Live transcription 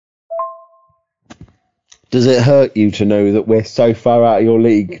Does it hurt you to know that we're so far out of your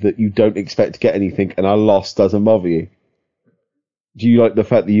league that you don't expect to get anything and our loss doesn't bother you? Do you like the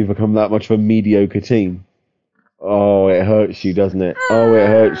fact that you've become that much of a mediocre team? Oh, it hurts you, doesn't it? Oh, it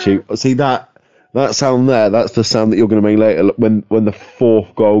hurts you. See that sound there? That's the sound that you're going to make later when the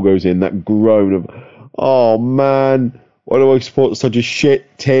fourth goal goes in. That groan of, oh man, why do I support such a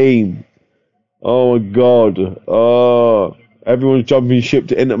shit team? Oh my god. Oh, everyone's jumping ship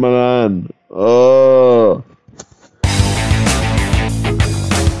to Inter Milan. Oh.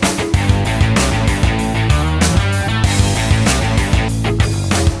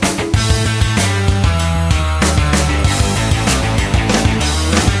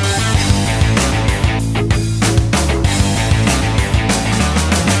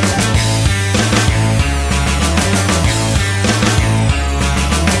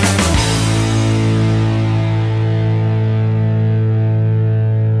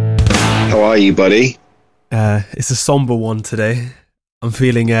 How are you, buddy? It's a somber one today. I'm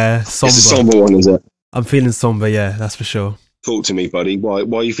feeling somber. It's a somber one, is it? I'm feeling somber, yeah, that's for sure. Talk to me, buddy. Why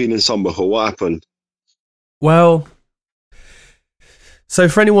are you feeling somber for? What happened? Well, so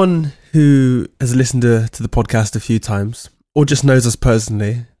for anyone who has listened to the podcast a few times, or just knows us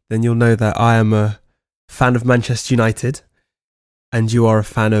personally, then you'll know that I am a fan of Manchester United, and you are a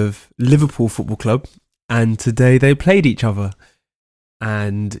fan of Liverpool Football Club, and today they played each other,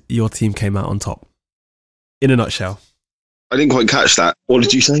 and your team came out on top. In a nutshell. I didn't quite catch that. What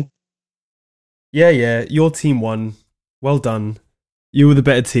did you say? Yeah, your team won. Well done. You were the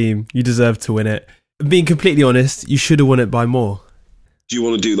better team. You deserved to win it. Being completely honest, you should have won it by more. Do you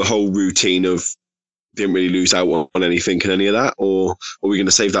want to do the whole routine of didn't really lose out on anything and any of that? Or are we going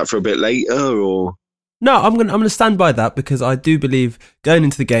to save that for a bit later? Or No, I'm going to stand by that because I do believe going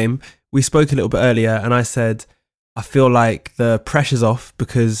into the game, we spoke a little bit earlier and I said, I feel like the pressure's off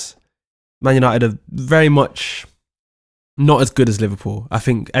because Man United are very much not as good as Liverpool. I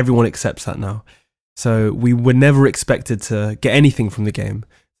think everyone accepts that now. So we were never expected to get anything from the game.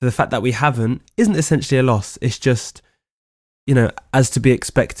 So the fact that we haven't isn't essentially a loss. It's just, as to be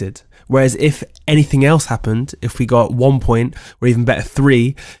expected. Whereas if anything else happened, if we got 1 point or even better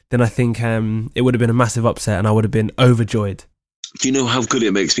 3, then I think it would have been a massive upset and I would have been overjoyed. Do you know how good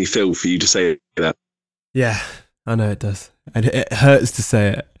it makes me feel for you to say that? Yeah, I know it does. And it hurts to say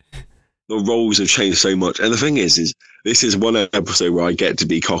it. The roles have changed so much. And the thing is this is one episode where I get to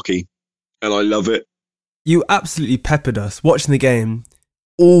be cocky. And I love it. You absolutely peppered us watching the game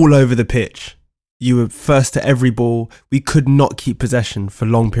all over the pitch. You were first to every ball. We could not keep possession for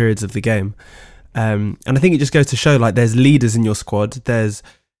long periods of the game. And I think it just goes to show like there's leaders in your squad. There's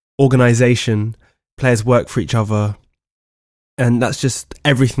organisation. Players work for each other. And that's just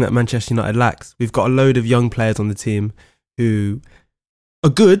everything that Manchester United lacks. We've got a load of young players on the team who are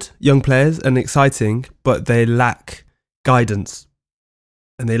good young players and exciting, but they lack guidance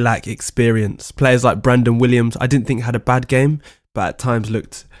and they lack experience. Players like Brandon Williams, I didn't think had a bad game, but at times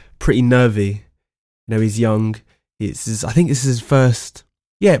looked pretty nervy. He's young. I think this is his first.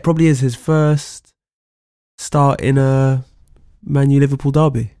 Yeah, it probably is his first start in a Man U Liverpool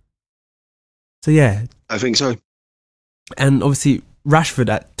derby. So yeah, I think so. And obviously Rashford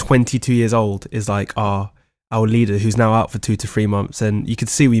at 22 years old is like our leader who's now out for 2 to 3 months, and you could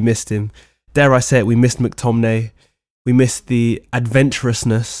see we missed him. Dare I say it, we missed McTominay. We missed the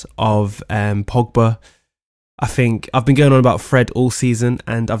adventurousness of Pogba. I think I've been going on about Fred all season,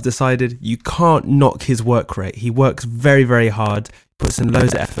 and I've decided you can't knock his work rate. He works very, very hard, puts in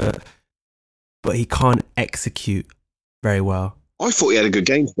loads of effort, but he can't execute very well. I thought he had a good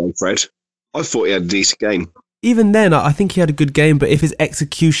game today, Fred. I thought he had a decent game. Even then, I think he had a good game, but if his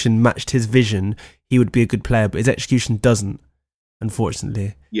execution matched his vision, he would be a good player, but his execution doesn't,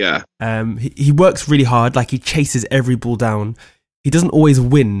 unfortunately. Yeah. He works really hard, like he chases every ball down. He doesn't always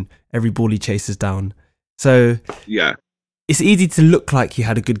win every ball he chases down. So yeah, it's easy to look like he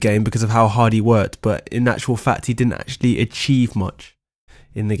had a good game because of how hard he worked, but in actual fact, he didn't actually achieve much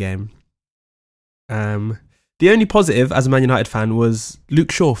in the game. The only positive as a Man United fan was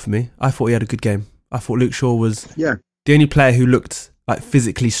Luke Shaw for me. I thought he had a good game. I thought Luke Shaw was the only player who looked like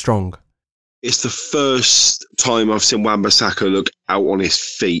physically strong. It's the first time I've seen Wan-Bissaka look out on his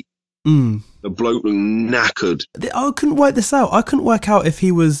feet. The bloke looked knackered. I couldn't work this out. I couldn't work out if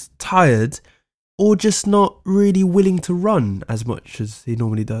he was tired or just not really willing to run as much as he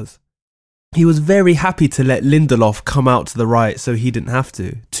normally does. He was very happy to let Lindelof come out to the right so he didn't have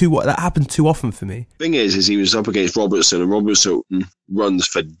to. That happened too often for me. Thing is he was up against Robertson, and Robertson runs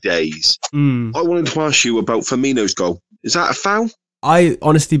for days. I wanted to ask you about Firmino's goal. Is that a foul? I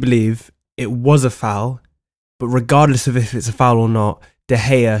honestly believe it was a foul, but regardless of if it's a foul or not, De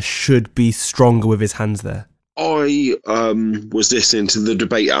Gea should be stronger with his hands there. I was listening to the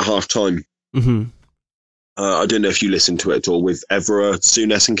debate at half-time. Mm-hmm. I don't know if you listened to it at all, with Evra,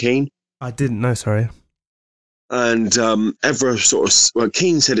 Souness and Keane. I didn't know, sorry. And Evra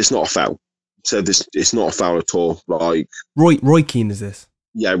Keane said it's not a foul. Said it's not a foul at all. Like Roy Keane is this?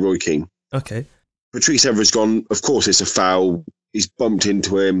 Yeah, Roy Keane. Okay. Patrice Evra's gone, of course it's a foul. He's bumped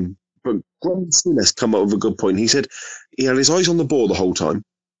into him. But Graham Souness come up with a good point. He said he had his eyes on the ball the whole time.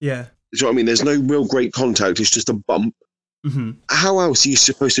 Yeah. Do you know what I mean? There's no real great contact. It's just a bump. Mm-hmm. How else are you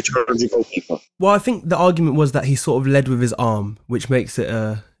supposed to challenge a goalkeeper? Well, I think the argument was that he sort of led with his arm, which makes it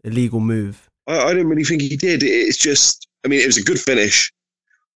a illegal move. I didn't really think he did. It's just, I mean, it was a good finish.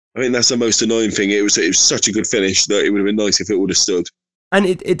 I think that's the most annoying thing. It was such a good finish that it would have been nice if it would have stood. And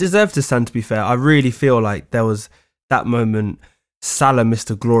it deserved to stand, to be fair. I really feel like there was that moment. Salah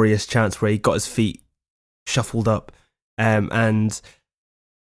missed a glorious chance where he got his feet shuffled up, and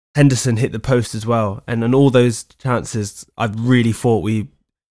Henderson hit the post as well. And on all those chances, I really thought we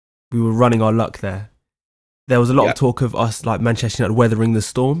were running our luck there. There was a lot of talk of us, like Manchester United, weathering the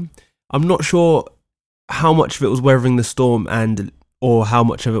storm. I'm not sure how much of it was weathering the storm or how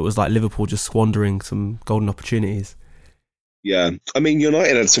much of it was like Liverpool just squandering some golden opportunities. Yeah. I mean,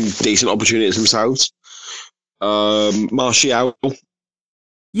 United had some decent opportunities themselves. Martial.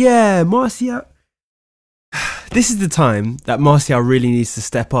 Yeah, Martial. This is the time that Martial really needs to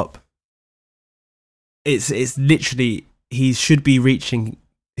step up. It's literally, he should be reaching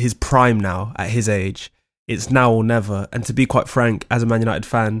his prime now at his age. It's now or never. And to be quite frank, as a Man United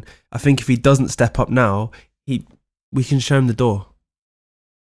fan, I think if he doesn't step up now, we can show him the door.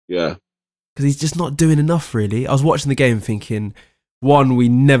 Yeah. Because he's just not doing enough, really. I was watching the game thinking, one, we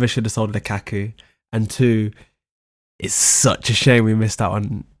never should have sold Lukaku, and two, it's such a shame we missed out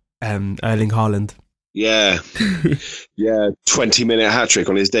on Erling Haaland. Yeah. Yeah, 20-minute hat-trick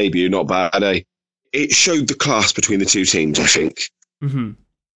on his debut, not bad, eh? It showed the class between the two teams, I think. Mm-hmm.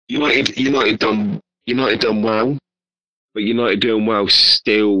 United done well, but United doing well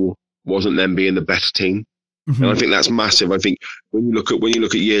still wasn't them being the best team. Mm-hmm. And I think that's massive. I think when you look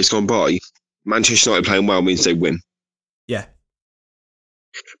at years gone by, Manchester United playing well means they win. Yeah.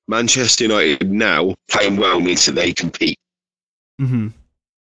 Manchester United now playing well means that they compete. Mm-hmm.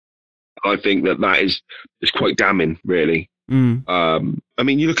 I think that is quite damning, really. Mm. I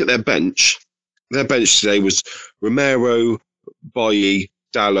mean, you look at their bench. Their bench today was Romero, Bailly,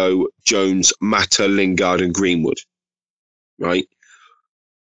 Dalot, Jones, Mata, Lingard and Greenwood. Right?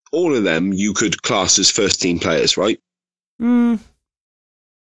 All of them you could class as first team players, right? I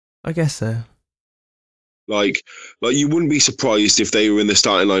guess so. Like you wouldn't be surprised if they were in the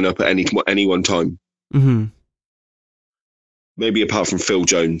starting lineup at any one time. Mm-hmm. Maybe apart from Phil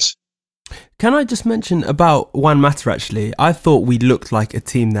Jones. Can I just mention about Juan Mata, actually? I thought we looked like a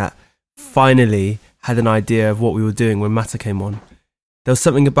team that finally had an idea of what we were doing when Mata came on. There was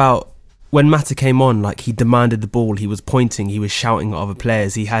something about when Mata came on, like he demanded the ball, he was pointing, he was shouting at other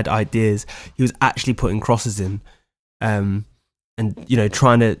players, he had ideas, he was actually putting crosses in, and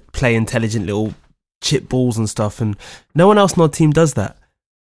trying to play intelligent little chip balls and stuff, and no one else in our team does that.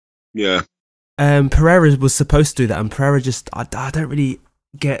 Yeah. Pereira was supposed to do that, and Pereira just, I don't really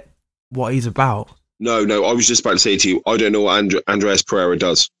get what he's about. No, I was just about to say to you, I don't know what Andreas Pereira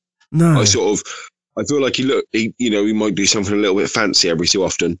does. No. I feel like he might do something a little bit fancy every so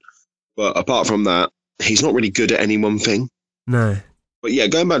often. But apart from that, he's not really good at any one thing. No. But yeah,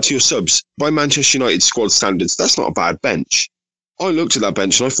 going back to your subs, by Manchester United squad standards, that's not a bad bench. I looked at that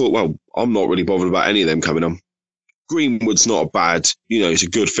bench and I thought, well, I'm not really bothered about any of them coming on. Greenwood's not a bad, he's a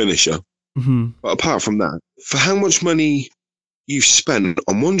good finisher. Mm-hmm. But apart from that, for how much money you've spent,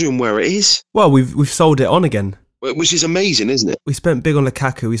 I'm wondering where it is. Well, we've sold it on again. Which is amazing, isn't it? We spent big on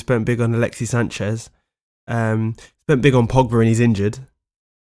Lukaku, we spent big on Alexis Sanchez, spent big on Pogba and he's injured.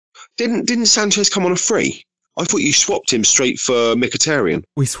 Didn't Sanchez come on a free? I thought you swapped him straight for Mkhitaryan.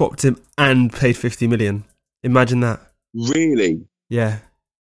 We swapped him and paid 50 million. Imagine that. Really? Yeah.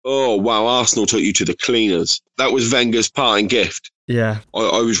 Oh, wow. Arsenal took you to the cleaners. That was Wenger's parting gift. Yeah.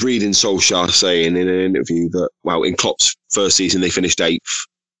 I was reading Solskjaer saying in an interview that, in Klopp's first season, they finished 8th.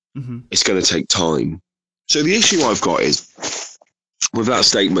 Mm-hmm. It's going to take time. So the issue I've got with that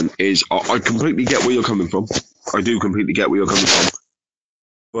statement is I completely get where you're coming from. I do completely get where you're coming from.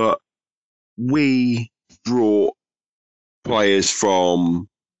 But we brought players from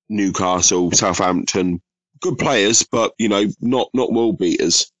Newcastle, Southampton, good players, but, not world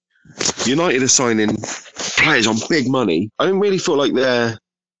beaters. United are signing players on big money. I don't really feel like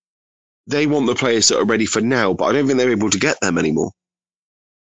they want the players that are ready for now, but I don't think they're able to get them anymore.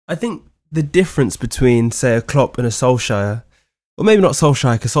 I think the difference between, say, a Klopp and a Solskjaer Or maybe not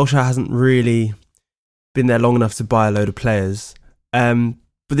Solskjaer, because Solskjaer hasn't really been there long enough to buy a load of players. But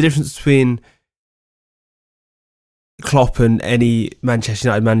the difference between Klopp and any Manchester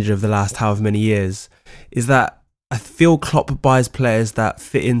United manager of the last however many years is that I feel Klopp buys players that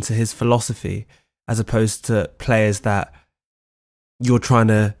fit into his philosophy as opposed to players that you're trying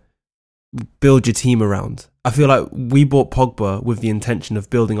to build your team around. I feel like we bought Pogba with the intention of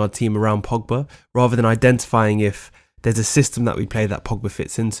building our team around Pogba rather than identifying if there's a system that we play that Pogba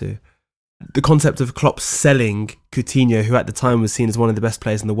fits into. The concept of Klopp selling Coutinho, who at the time was seen as one of the best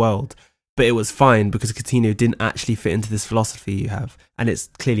players in the world, but it was fine because Coutinho didn't actually fit into this philosophy you have, and it's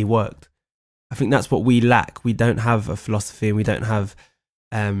clearly worked. I think that's what we lack. We don't have a philosophy, and we don't have,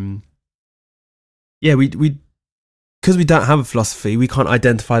 because we don't have a philosophy, we can't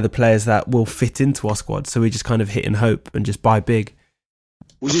identify the players that will fit into our squad. So we just kind of hit and hope and just buy big.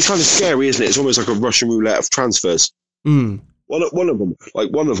 Which is kind of scary, isn't it? It's almost like a Russian roulette of transfers. Mm. One of them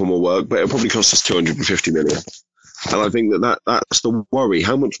will work, but it'll probably cost us 250 million. And I think that's the worry.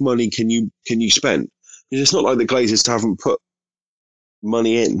 How much money can you spend? Because it's not like the Glazers haven't put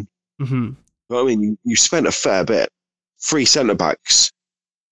money in. Mm-hmm. But I mean, you spent a fair bit. 3 centre backs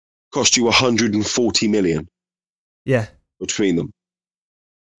cost you 140 million. Yeah, between them.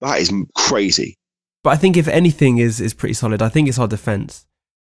 That is crazy. But I think if anything is pretty solid, I think it's our defence.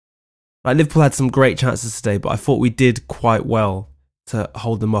 Like Liverpool had some great chances today, but I thought we did quite well to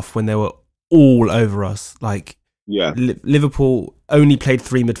hold them off when they were all over us. Like, yeah, Liverpool only played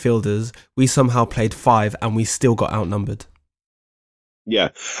 3 midfielders. We somehow played 5, and we still got outnumbered. Yeah,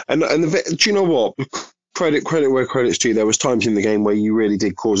 and do you know what? Credit where credit's due. There was times in the game where you really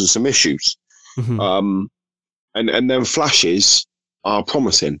did cause us some issues. Mm-hmm. And then flashes are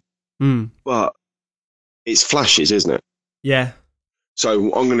promising, but it's flashes, isn't it? Yeah.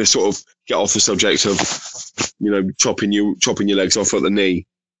 So I'm going to sort of get off the subject of, chopping your legs off at the knee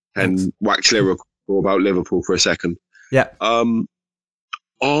and wax lyrical about Liverpool for a second. Yeah.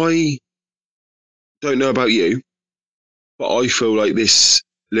 I don't know about you, but I feel like this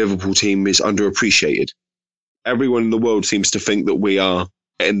Liverpool team is underappreciated. Everyone in the world seems to think that we are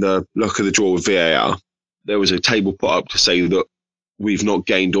in the luck of the draw with VAR. There was a table put up to say that we've not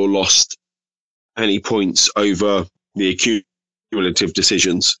gained or lost any points over the cumulative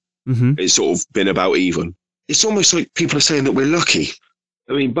decisions. Mm-hmm. It's sort of been about even. It's almost like people are saying that we're lucky.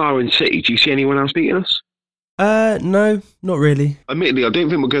 I mean, barring City, do you see anyone else beating us? No, not really. Admittedly, I don't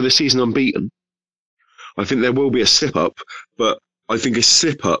think we'll go the season unbeaten. I think there will be a slip-up, but I think a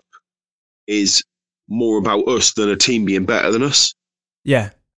slip-up is more about us than a team being better than us. Yeah.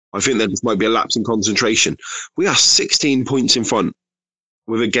 I think there might be a lapse in concentration. We are 16 points in front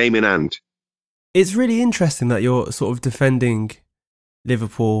with a game in hand. It's really interesting that you're sort of defending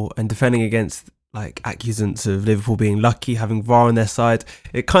Liverpool and defending against like accusants of Liverpool being lucky, having VAR on their side.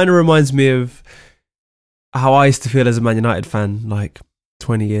 It kind of reminds me of how I used to feel as a Man United fan like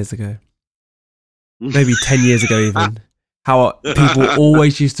 20 years ago. Maybe 10 years ago even. How people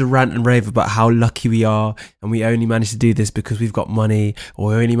always used to rant and rave about how lucky we are and we only managed to do this because we've got money, or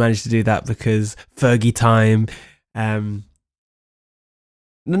we only managed to do that because Fergie time.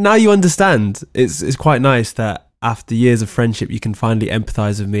 Now you understand. It's quite nice that after years of friendship you can finally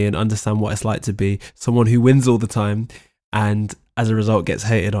empathise with me and understand what it's like to be someone who wins all the time and as a result gets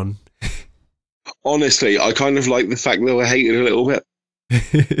hated on. Honestly, I kind of like the fact that we're hated a little bit.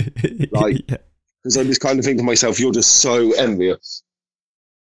 Yeah. Because I just kind of think to myself, you're just so envious.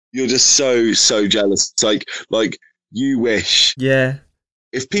 You're just so jealous. It's like you wish. Yeah.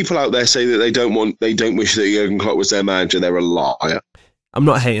 If people out there say that they don't wish that Jurgen Klopp was their manager, they're a liar. I'm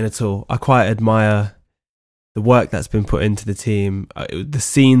not hating at all. I quite admire the work that's been put into the team. The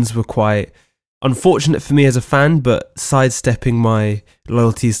scenes were quite unfortunate for me as a fan, but sidestepping my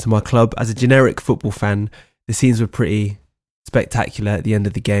loyalties to my club as a generic football fan, the scenes were pretty spectacular at the end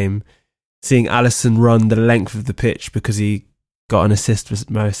of the game. Seeing Alisson run the length of the pitch because he got an assist with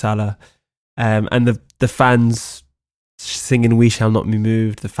Mo Salah. And the fans singing "We Shall Not Be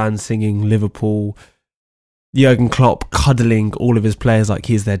Moved," the fans singing Liverpool, Jurgen Klopp cuddling all of his players like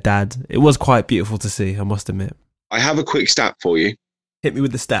he's their dad. It was quite beautiful to see, I must admit. I have a quick stat for you. Hit me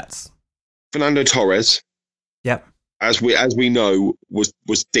with the stats. Fernando Torres, yep, as we know, was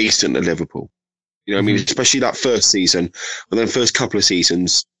decent at Liverpool. You know what I mean? Especially that first season, and then first couple of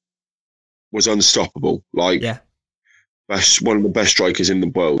seasons was unstoppable. Like, yeah, one of the best strikers in the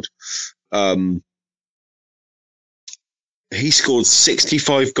world. He scored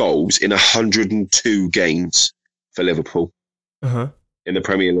 65 goals in 102 games for Liverpool in the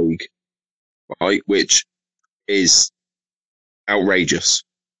Premier League, right? Which is outrageous.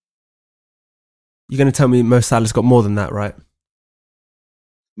 You're going to tell me Mo Salah's got more than that, right?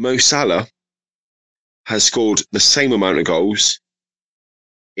 Mo Salah has scored the same amount of goals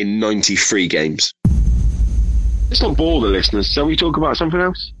in 93 games. Let's not bore the listeners. Shall we talk about something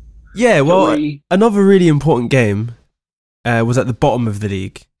else? Yeah, well, another really important game was at the bottom of the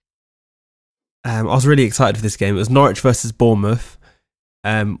league. I was really excited for this game. It was Norwich versus Bournemouth.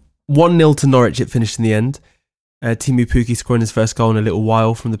 1-0 to Norwich, it finished in the end. Timu Pukki scoring his first goal in a little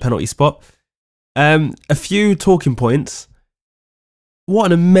while from the penalty spot. A few talking points. What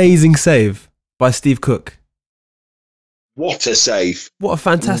an amazing save by Steve Cook. What a save. What a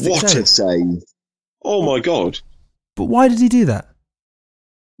fantastic save. What a save. Oh my God. But why did he do that?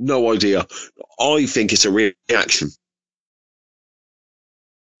 No idea. I think it's a reaction.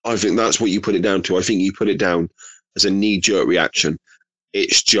 I think that's what you put it down to. I think you put it down as a knee-jerk reaction.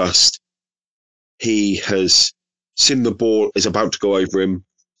 It's just he has seen the ball is about to go over him,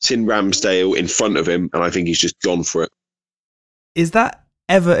 seen Ramsdale in front of him, and I think he's just gone for it. Is that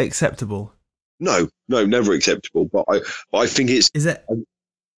ever acceptable? No, never acceptable. But I think it's... Is it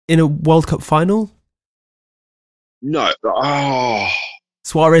in a World Cup final? No. Oh.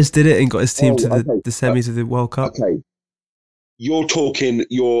 Suarez did it and got his team to the semis of the World Cup. Okay. You're talking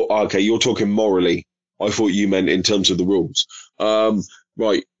morally. I thought you meant in terms of the rules.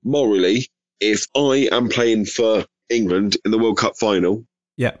 Right, morally, if I am playing for England in the World Cup final,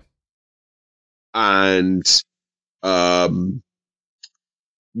 yeah, and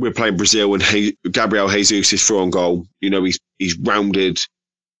we're playing Brazil and Gabriel Jesus is through on goal. You know, he's rounded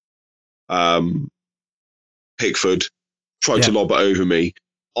Pickford, tried to lob it over me.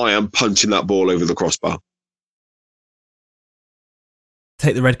 I am punching that ball over the crossbar.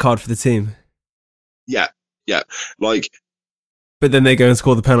 Take the red card for the team. Yeah. But then they go and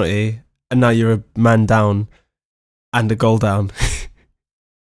score the penalty, and now you're a man down and a goal down.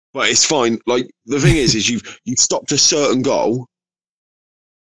 But it's fine. Like, the thing is you've stopped a certain goal,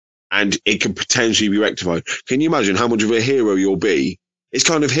 and it can potentially be rectified. Can you imagine how much of a hero you'll be? It's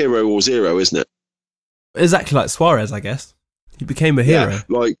kind of hero or zero, isn't it? Exactly like Suarez, I guess. He became a hero.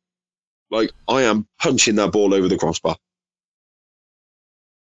 Yeah, like I am punching that ball over the crossbar.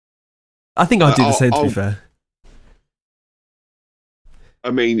 I think I'd do the same, to be fair. I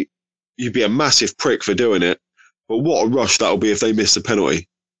mean, you'd be a massive prick for doing it, but what a rush that'll be if they miss the penalty.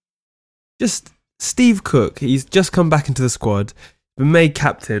 Just Steve Cook, he's just come back into the squad, been made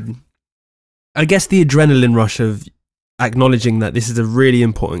captain. I guess the adrenaline rush of acknowledging that this is a really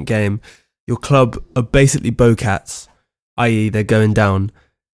important game. Your club are basically Bocats, i.e. they're going down.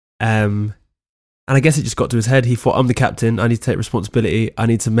 And I guess it just got to his head. He thought, I'm the captain, I need to take responsibility, I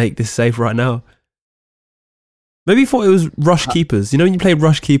need to make this safe right now. Maybe he thought it was rush keepers. You know when you play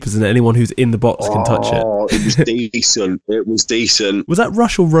rush keepers and anyone who's in the box can touch it? Oh, it was decent. It was decent. Was that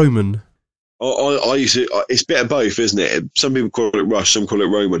rush or Roman? I used to, it's a bit of both, isn't it? Some people call it rush, some call it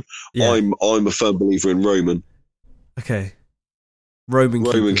Roman. Yeah. I'm a firm believer in Roman. Okay.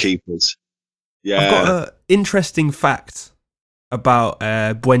 Roman keepers. Yeah. I've got an interesting fact about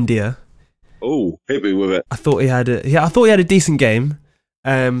Buendia. Oh, hit me with it. I thought he had a decent game.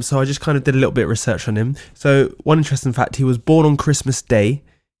 So I just kind of did a little bit of research on him. So one interesting fact, he was born on Christmas Day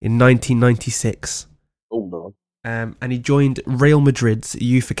in 1996. Oh no. And he joined Real Madrid's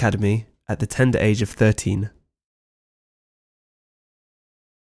youth academy at the tender age of 13.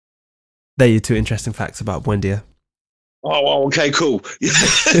 There are your two interesting facts about Buendia. Oh, okay, cool.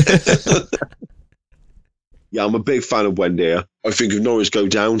 Yeah, I'm a big fan of Buendia. I think if Norwich go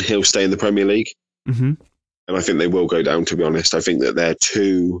down, he'll stay in the Premier League. Mm-hmm. And I think they will go down, to be honest. I think that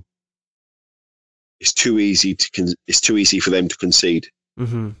it's too easy for them to concede.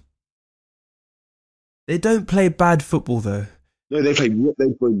 Mm-hmm. They don't play bad football, though. No, they play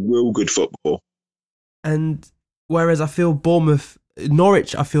real good football. And whereas I feel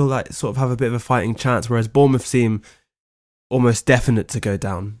Norwich, I feel like sort of have a bit of a fighting chance, whereas Bournemouth seem almost definite to go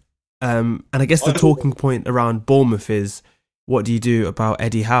down. And I guess the talking point around Bournemouth is, what do you do about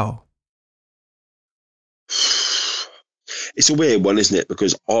Eddie Howe? It's a weird one, isn't it?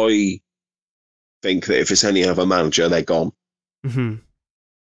 Because I think that if it's any other manager, they're gone. Mm-hmm.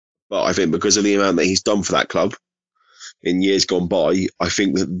 But I think because of the amount that he's done for that club in years gone by, I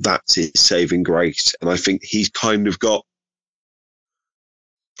think that that's his saving grace. And I think he's kind of got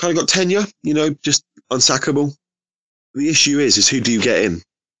tenure, just unsackable. The issue is who do you get in?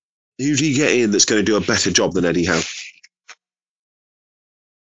 Who do you get in that's going to do a better job than Eddie Howe?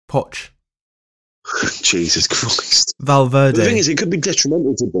 Poch. Jesus Christ. Valverde. The thing is, it could be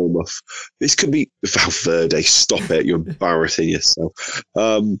detrimental to Bournemouth. This could be Valverde. Stop it. You're embarrassing yourself.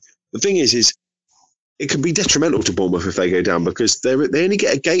 The thing is it could be detrimental to Bournemouth if they go down because they only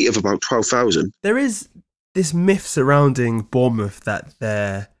get a gate of about 12,000. There is this myth surrounding Bournemouth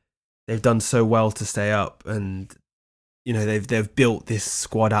that they've done so well to stay up, and they've built this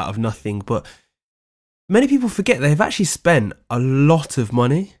squad out of nothing. But many people forget they've actually spent a lot of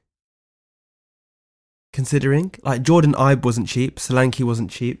money. Considering, like, Jordan Ibe wasn't cheap, Solanke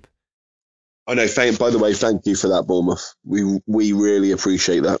wasn't cheap. I know. By the way, thank you for that, Bournemouth. We really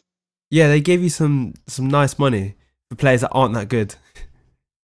appreciate that. Yeah, they gave you some nice money for players that aren't that good.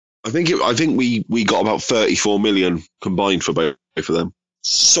 I think we got about 34 million combined for both of them.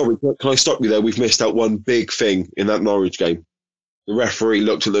 Sorry, can I stop you there? We've missed out one big thing in that Norwich game. The referee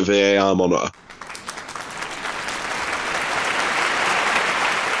looked at the VAR monitor.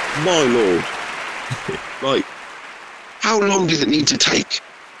 My lord. Like, how long did it need to take?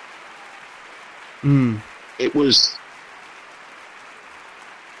 It was...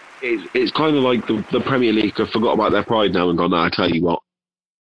 It's kind of like the Premier League have forgot about their pride now and gone, I tell you what,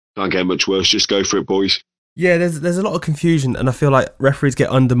 can't get much worse, just go for it, boys. Yeah, there's a lot of confusion, and I feel like referees get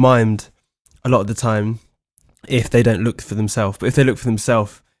undermined a lot of the time if they don't look for themselves. But if they look for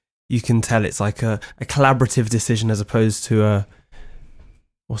themselves, you can tell it's like a collaborative decision as opposed to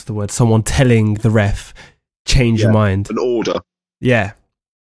someone telling the ref, change your mind. An order. Yeah.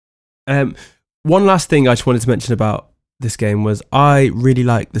 One last thing I just wanted to mention about this game was I really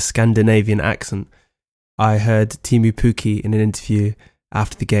like the Scandinavian accent. I heard Teemu Pukki in an interview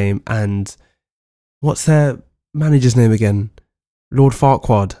after the game, and what's their manager's name again? Lord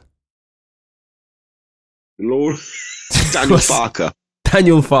Farquaad. Daniel Farker.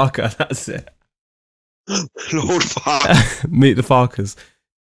 Daniel Farker, that's it. Lord Farker. Meet the Farkers.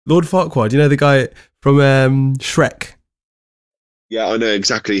 Lord Farquaad, you know the guy from Shrek? Yeah, I know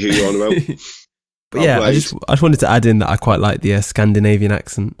exactly who you're on about. But yeah, I just wanted to add in that I quite like the Scandinavian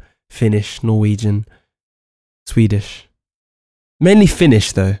accent. Finnish, Norwegian, Swedish. Mainly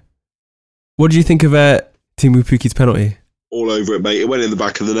Finnish, though. What did you think of Teemu Pukki's penalty? All over it, mate. It went in the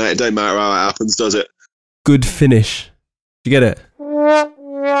back of the net. It don't matter how it happens, does it? Good finish. Did you get it?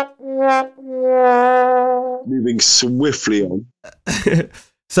 Moving swiftly on.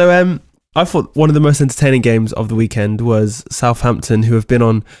 So, I thought one of the most entertaining games of the weekend was Southampton, who have been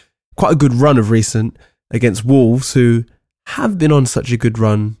on quite a good run of recent, against Wolves, who have been on such a good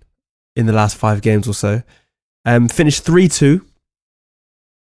run in the last 5 games or so. Finished 3-2.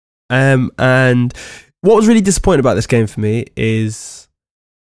 And what was really disappointing about this game for me is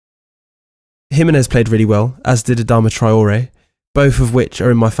Jimenez played really well, as did Adama Traore, both of which are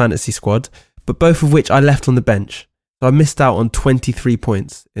in my fantasy squad, but both of which I left on the bench. So I missed out on 23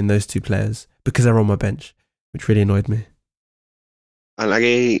 points in those 2 players because they're on my bench, which really annoyed me.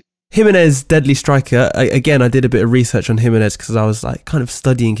 Jimenez, deadly striker. Again, I did a bit of research on Jimenez because I was like kind of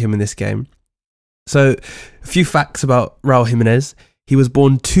studying him in this game. So, a few facts about Raul Jimenez. He was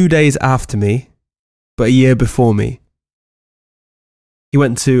born 2 days after me, but a year before me. He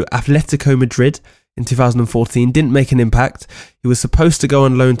went to Atletico Madrid in 2014, didn't make an impact. He was supposed to go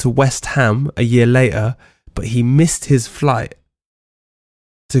on loan to West Ham a year later, but he missed his flight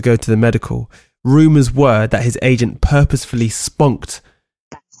to go to the medical. Rumours were that his agent purposefully spunked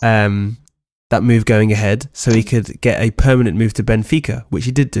that move going ahead so he could get a permanent move to Benfica, which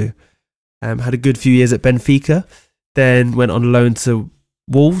he did do. Had a good few years at Benfica, then went on loan to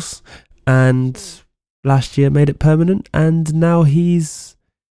Wolves, and last year made it permanent, and now he's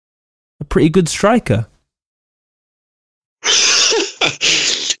a pretty good striker.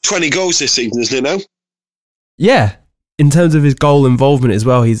 20 goals this season, isn't it now? Yeah, in terms of his goal involvement as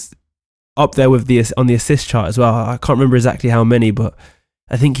well, he's up there with on the assist chart as well. I can't remember exactly how many, but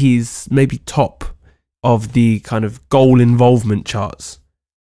I think he's maybe top of the kind of goal involvement charts,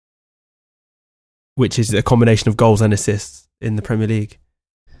 which is a combination of goals and assists in the Premier League.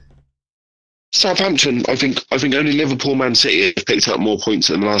 Southampton, I think only Liverpool, Man City have picked up more points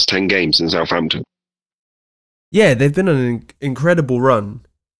in the last 10 games than Southampton. Yeah, they've been on an incredible run.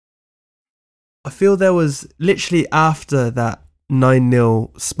 I feel there was literally after that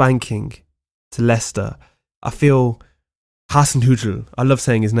 9-0 spanking to Leicester, I feel Hasenhüttl, I love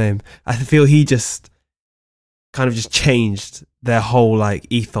saying his name, I feel he just kind of just changed their whole like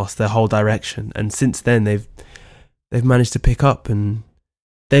ethos, their whole direction, and since then they've managed to pick up, and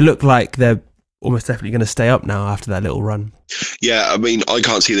they look like they're almost definitely going to stay up now after that little run. Yeah, I mean, I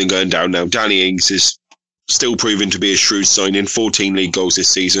can't see them going down now. Danny Ings is still proving to be a shrewd signing, 14 league goals this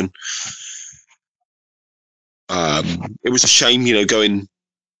season. It was a shame, going.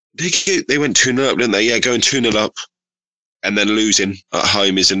 They went 2-0 up, didn't they? Yeah, going 2-0 up and then losing at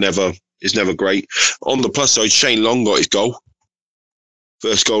home is never great. On the plus side, Shane Long got his goal,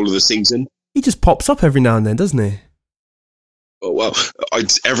 first goal of the season. He just pops up every now and then, doesn't he? Oh, well,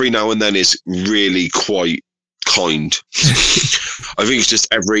 every now and then is really quite kind. I think it's just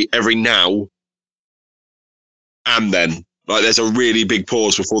every now and then. Like, there's a really big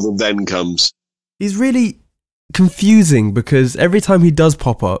pause before the then comes. He's really confusing because every time he does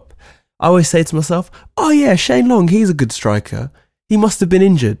pop up, I always say to myself, oh yeah, Shane Long, he's a good striker. He must have been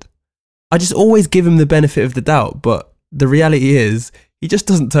injured. I just always give him the benefit of the doubt, but the reality is he just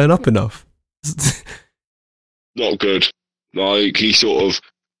doesn't turn up enough. Not good. Like, he sort of,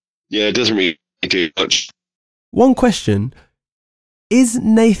 doesn't really do much. One question, is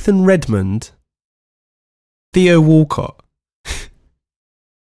Nathan Redmond Theo Walcott?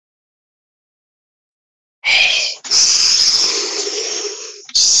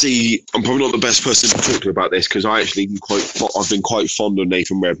 See, I'm probably not the best person to talk to about this because I've been quite fond of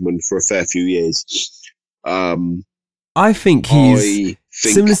Nathan Redmond for a fair few years. I think he's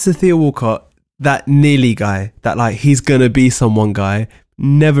similar to Theo Walcott, that nearly guy, that like he's gonna be someone guy,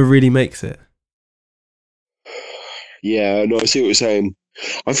 never really makes it. Yeah, no, I see what you're saying.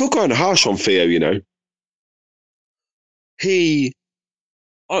 I feel kind of harsh on Theo, you know. There's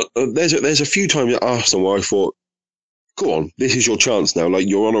a few times at Arsenal where I thought, go on, this is your chance now. Like,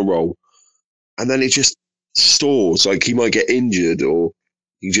 you're on a roll. And then it just stalls. Like, he might get injured or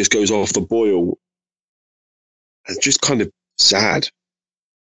he just goes off the boil. It's just kind of sad.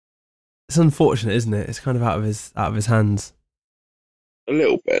 It's unfortunate, isn't it? It's kind of out of his hands. A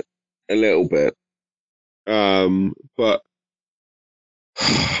little bit. But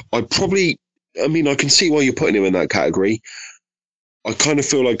I can see why you're putting him in that category. I kind of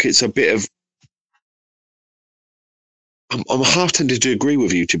feel like it's a bit of... I'm half tempted to agree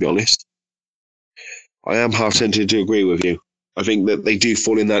with you, to be honest. I am half tempted to agree with you. I think that they do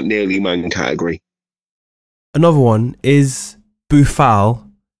fall in that nearly man category. Another one is Boufal,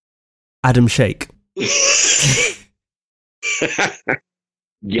 Adam Sheikh.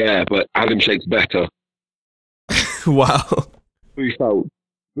 Yeah, but Adam Sheikh's better. Wow. Boufal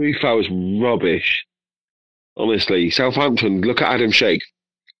is rubbish. Honestly, Southampton, look at Adam Sheikh.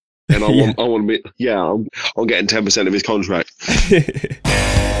 And I want to be, I'm getting 10% of his contract.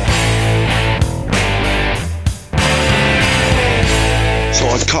 So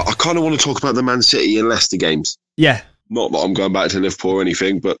I kind of want to talk about the Man City and Leicester games. Yeah. Not that I'm going back to Liverpool or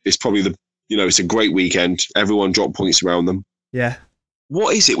anything, but it's probably it's a great weekend. Everyone dropped points around them. Yeah.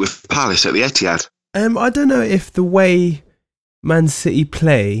 What is it with Palace at the Etihad? I don't know if the way Man City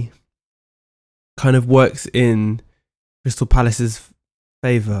play kind of works in Crystal Palace's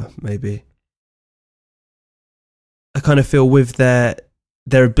favour, maybe. I kind of feel with their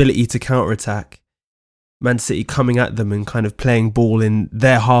ability to counter-attack, Man City coming at them and kind of playing ball in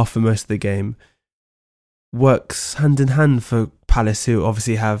their half for most of the game works hand in hand for Palace, who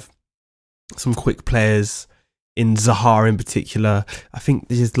obviously have some quick players in Zaha in particular. I think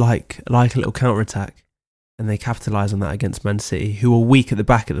they just like a little counter-attack, and they capitalise on that against Man City, who are weak at the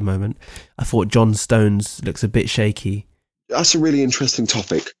back at the moment. I thought John Stones looks a bit shaky. That's a really interesting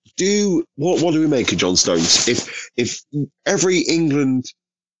topic. What do we make of John Stones? If every England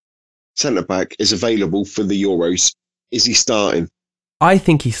centre-back is available for the Euros, is he starting? I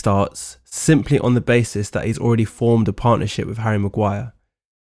think he starts simply on the basis that he's already formed a partnership with Harry Maguire.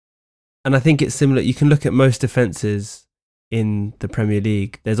 And I think it's similar. You can look at most defences in the Premier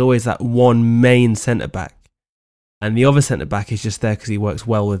League. There's always that one main centre-back, and the other centre-back is just there because he works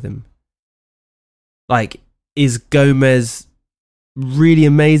well with him. Like, is Gomez really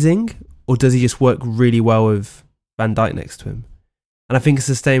amazing, or does he just work really well with Van Dijk next to him? And I think it's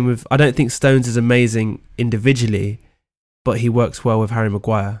the same with... I don't think Stones is amazing individually, but he works well with Harry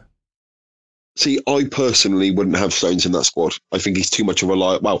Maguire. See, I personally wouldn't have Stones in that squad. I think he's too much of a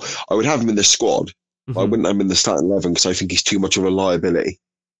Well, I would have him in the squad, but I wouldn't have him in the starting 11 because I think he's too much of a liability.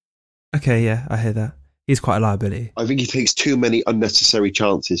 Okay, yeah, I hear that. He's quite a liability. I think he takes too many unnecessary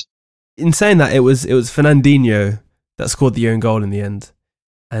chances. In saying that, it was Fernandinho that scored the own goal in the end.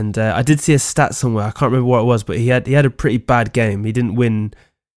 And I did see a stat somewhere, I can't remember what it was, but he had a pretty bad game. He didn't win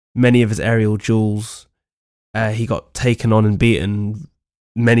many of his aerial duels. He got taken on and beaten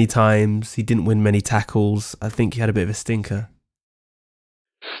many times. He didn't win many tackles. I think he had a bit of a stinker.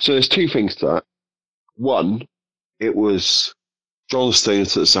 So there's two things to that. One, it was John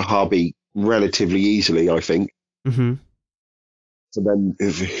Stones that Zaha relatively easily, I think. Mm-hmm. So then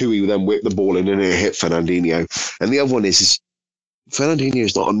Hui then whipped the ball in and it hit Fernandinho. And the other one is Fernandinho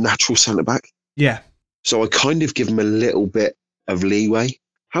is not a natural centre-back. Yeah. So I kind of give him a little bit of leeway.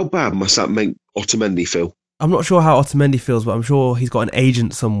 How bad must that make Otamendi feel? I'm not sure how Otamendi feels, but I'm sure he's got an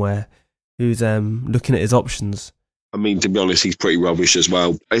agent somewhere who's looking at his options. I mean, to be honest, he's pretty rubbish as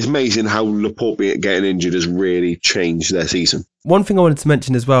well. It's amazing how Laporte getting injured has really changed their season. One thing I wanted to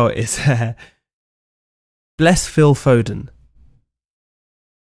mention as well is bless Phil Foden.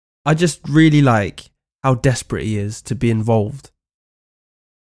 I just really like how desperate he is to be involved.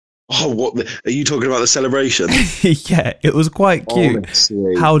 Oh, are you talking about the celebration? Yeah, it was quite cute.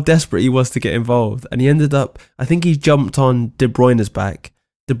 Honestly. How desperate he was to get involved. And he ended up, I think he jumped on De Bruyne's back.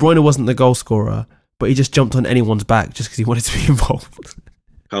 De Bruyne wasn't the goal scorer, but he just jumped on anyone's back just because he wanted to be involved.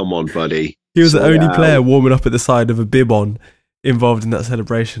 Come on, buddy. He was the only player warming up at the side of a bib on involved in that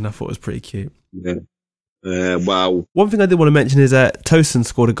celebration. I thought it was pretty cute. Yeah. Wow. One thing I did want to mention is Tosun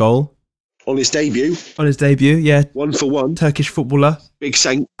scored a goal. On his debut. On his debut, yeah. 1 for 1. Turkish footballer. Big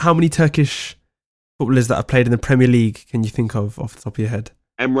saint. How many Turkish footballers that have played in the Premier League can you think of off the top of your head?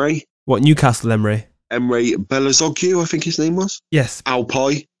 Emre. What, Newcastle Emre? Emre Belözoğlu, I think his name was. Yes.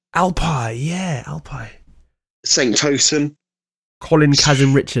 Alpay. Yeah, Alpay. Saint Tosun. Colin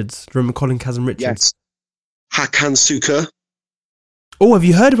Kazim-Richards. Do you remember Colin Kazim-Richards? Yes. Hakan Suka. Oh, have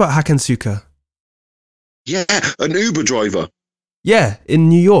you heard about Hakan Suka? Yeah, an Uber driver. Yeah, in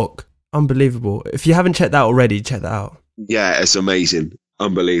New York. Unbelievable. If you haven't checked that already, check that out. Yeah, it's amazing.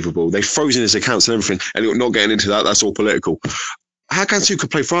 Unbelievable. They've frozen his accounts and everything. And not getting into that, that's all political. Hakan Suka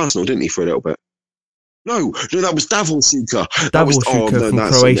played for Arsenal, didn't he, for a little bit? No, that was Davor Suka. From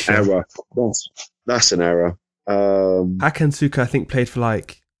Croatia. An error. That's an error. Hakan Suka, I think, played for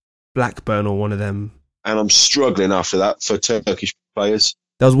like Blackburn or one of them. And I'm struggling after that for Turkish players.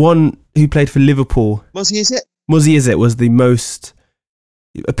 There was one who played for Liverpool. Muzi Izzet was the most,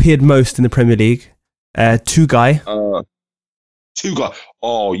 appeared most in the Premier League. Tugay. Tugay.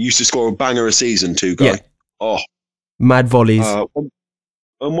 Oh, used to score a banger a season, Tugay. Yeah. Oh. Mad volleys. And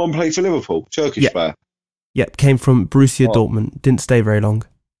one played for Liverpool, Turkish player. Yep, came from Borussia Dortmund. Didn't stay very long.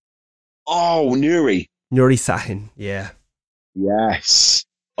 Oh, Nuri Sahin, yeah. Yes.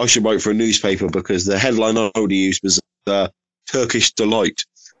 I should write for a newspaper because the headline I already used was Turkish Delight.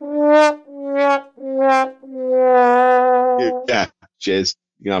 Yeah, cheers.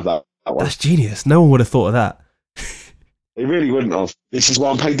 You can have that one. That's genius. No one would have thought of that. They really wouldn't have. This is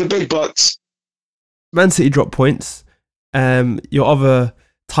why I'm paid the big bucks. Man City dropped points. Your other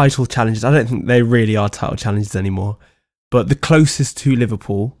title challenges, I don't think they really are title challenges anymore. But the closest to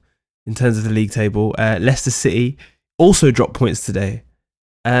Liverpool in terms of the league table, Leicester City also dropped points today.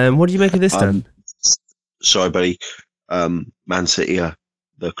 What do you make of this, Dan? Sorry, buddy. Man City are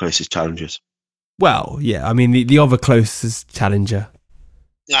the closest challengers. Well, yeah, I mean, the other closest challenger.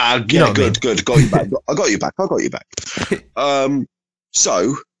 Yeah, good. Got you back. I got you back.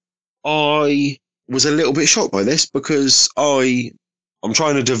 So, I was a little bit shocked by this because I'm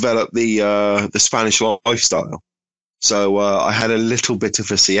trying to develop the Spanish lifestyle. So I had a little bit of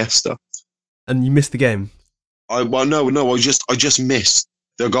a siesta. And you missed the game? I just missed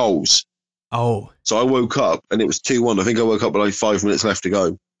the goals. Oh. So I woke up and it was 2-1. I think I woke up with like 5 minutes left to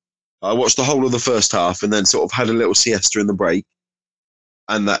go. I watched the whole of the first half and then sort of had a little siesta in the break.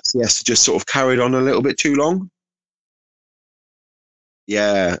 And that siesta just sort of carried on a little bit too long.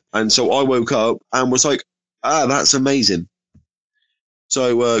 Yeah. And so I woke up and was like, that's amazing.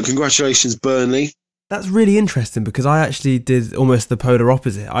 So congratulations, Burnley. That's really interesting because I actually did almost the polar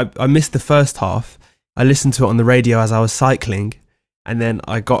opposite. I missed the first half. I listened to it on the radio as I was cycling. And then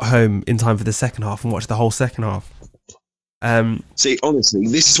I got home in time for the second half and watched the whole second half. See, honestly,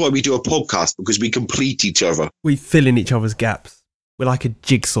 this is why we do a podcast, because we complete each other. We fill in each other's gaps. We're like a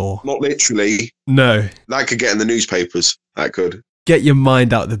jigsaw. Not literally. No. That could get in the newspapers. That could. Get your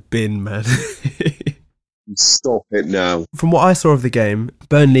mind out the bin, man. Stop it now. From what I saw of the game,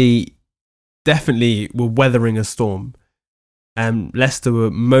 Burnley definitely were weathering a storm. Leicester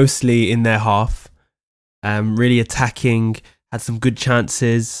were mostly in their half, really attacking, had some good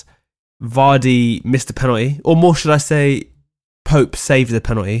chances. Vardy missed a penalty, or more should I say, Pope saved the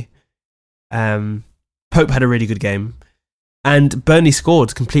penalty. Pope had a really good game. And Burnley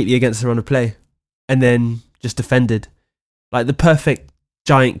scored completely against the run of play. And then just defended. Like the perfect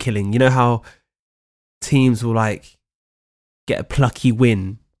giant killing. You know how teams will like get a plucky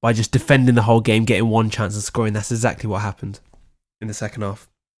win by just defending the whole game, getting one chance and scoring? That's exactly what happened in the second half.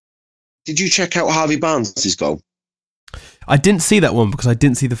 Did you check out Harvey Barnes' goal? I didn't see that one because I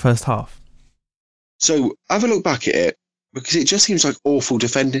didn't see the first half. So have a look back at it, because it just seems like awful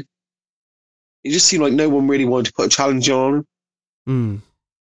defending. It just seemed like no one really wanted to put a challenge on him.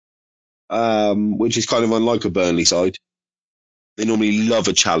 Which is kind of unlike a Burnley side. They normally love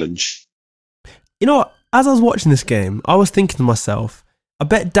a challenge. You know what? As I was watching this game, I was thinking to myself, I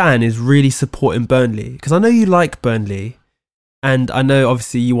bet Dan is really supporting Burnley, because I know you like Burnley, and I know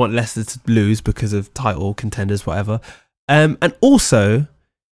obviously you want Leicester to lose because of title contenders, whatever. And also,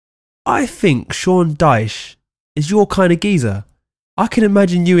 I think Sean Dyche is your kind of geezer. I can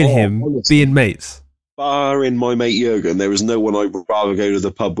imagine you and him honestly, being mates. barring my mate Jurgen, there is no one I would rather go to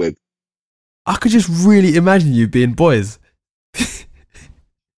the pub with. I could just really imagine you being boys.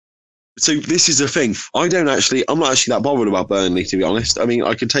 So this is the thing. I'm not actually that bothered about Burnley, to be honest. I mean,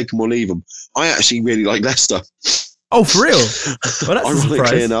 I could take them or leave them. I actually really like Leicester. Oh, for real? Well, that's a Ironically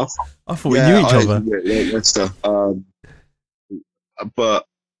surprise. enough. I thought we knew each other. Really like Leicester. But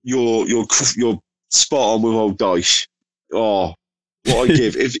you're spot on with old Dyce. Oh, what I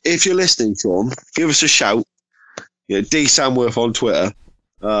give. If you're listening, Sean, give us a shout. Yeah, D Samworth on Twitter.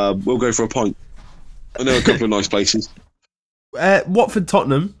 We'll go for a pint. I know a couple of nice places. Watford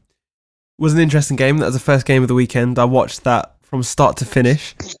Tottenham was an interesting game. That was the first game of the weekend. I watched that from start to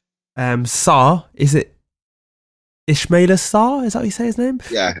finish. Sarr, is it Ismaila Sarr? Is that how you say his name?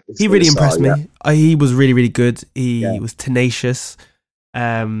 Yeah. He really impressed me. Yeah. He was really, really good. He was tenacious.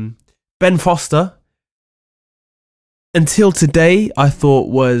 Ben Foster, until today, I thought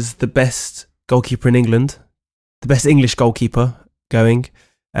was the best goalkeeper in England. The best English goalkeeper going.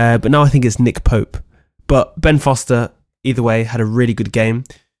 But now I think it's Nick Pope. But Ben Foster, either way, had a really good game.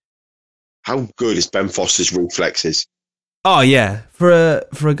 How good is Ben Foster's reflexes? Oh yeah, for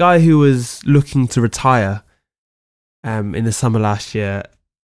a guy who was looking to retire, in the summer last year,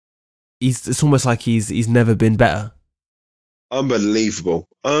 it's almost like he's never been better. Unbelievable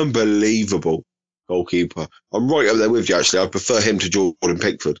goalkeeper. I'm right up there with you. Actually, I prefer him to Jordan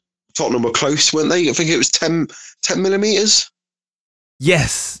Pickford. Tottenham were close, weren't they? I think it was 10 millimeters.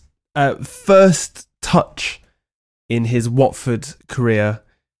 Yes, first touch in his Watford career.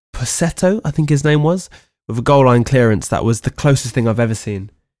 Pussetto, I think his name was, with a goal line clearance. That was the closest thing I've ever seen.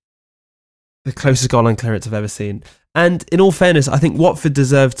 The closest goal line clearance I've ever seen. And in all fairness, I think Watford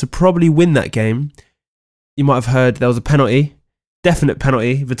deserved to probably win that game. You might have heard there was a penalty, definite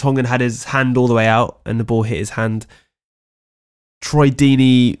penalty. Vertonghen had his hand all the way out and the ball hit his hand. Troy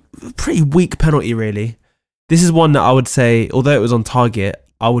Deeney, pretty weak penalty really. This is one that I would say, although it was on target,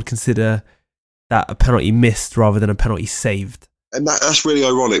 I would consider that a penalty missed rather than a penalty saved. And that's really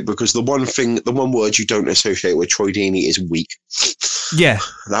ironic because the one word you don't associate with Troy Deeney is weak. Yeah.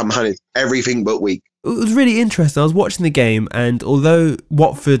 That man is everything but weak. It was really interesting. I was watching the game, and although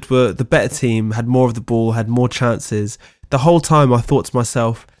Watford were the better team, had more of the ball, had more chances, the whole time I thought to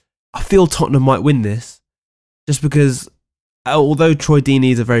myself, I feel Tottenham might win this. Just because, although Troy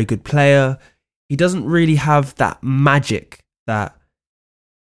Deeney is a very good player, he doesn't really have that magic that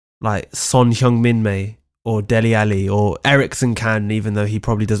like Son Heung-min may, or Dele Alli, or Eriksen can, even though he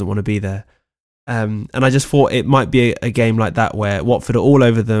probably doesn't want to be there. And I just thought it might be a game like that where Watford are all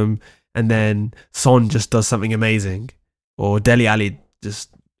over them, and then Son just does something amazing, or Dele Alli just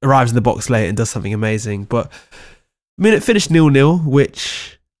arrives in the box late and does something amazing. But I mean, it finished 0-0,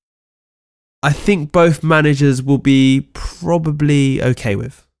 which I think both managers will be probably okay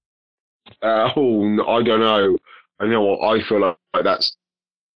with. I don't know. I know what I feel like that's.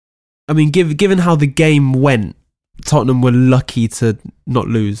 I mean, given how the game went, Tottenham were lucky to not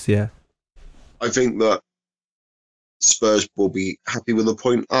lose, yeah. I think that Spurs will be happy with the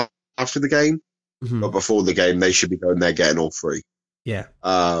point after the game, but before the game, they should be going there getting all three. Yeah.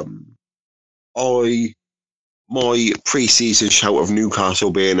 My pre-season shout of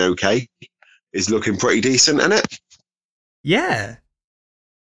Newcastle being okay is looking pretty decent, isn't it? Yeah.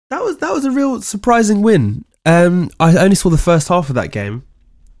 That was a real surprising win. I only saw the first half of that game,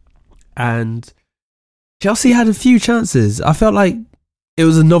 and Chelsea had a few chances. I felt like it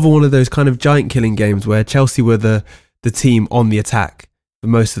was another one of those kind of giant killing games where Chelsea were the team on the attack for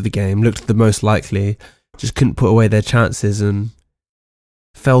most of the game, looked the most likely, just couldn't put away their chances and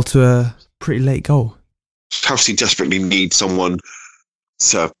fell to a pretty late goal. Chelsea desperately need someone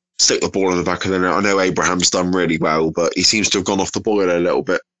to stick the ball in the back of the net. I know Abraham's done really well, but he seems to have gone off the boil a little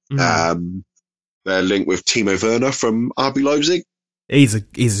bit. They're linked with Timo Werner from RB Leipzig. He's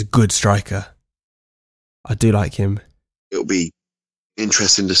a good striker. I do like him. It'll be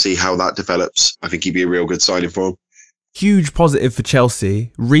interesting to see how that develops. I think he'd be a real good signing for him. Huge positive for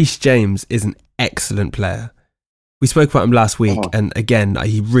Chelsea. Reece James is an excellent player. We spoke about him last week, and again,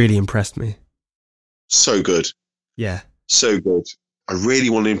 he really impressed me. So good. Yeah. So good. I really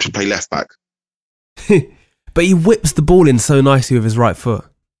want him to play left back. But he whips the ball in so nicely with his right foot.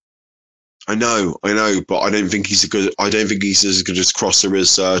 I know, but I don't think he's as good as Crosser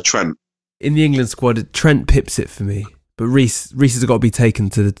as Trent. In the England squad, Trent pips it for me, but Reece has got to be taken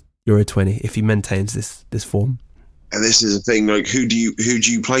to the Euro 20 if he maintains this form. And this is the thing, like who do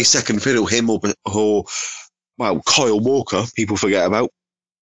you play second fiddle, him or Kyle Walker? People forget about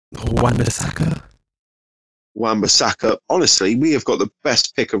Wan-Bissaka. Honestly, we have got the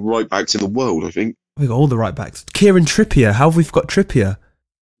best pick of right backs in the world, I think. We got all the right backs. Kieran Trippier. How have we got Trippier?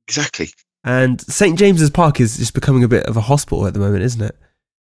 Exactly. And St James's Park is just becoming a bit of a hospital at the moment, isn't it?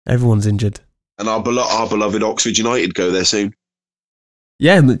 Everyone's injured. And our beloved Oxford United go there soon.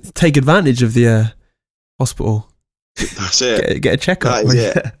 Yeah, and take advantage of the hospital. That's it. Get a checkup. That is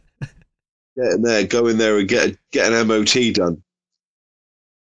it. Get in there, go in there and get an MOT done.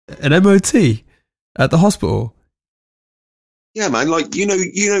 An MOT at the hospital? Yeah, man. Like, you know,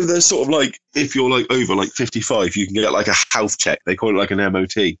 there's sort of like, if you're like over like 55, you can get like a health check. They call it like an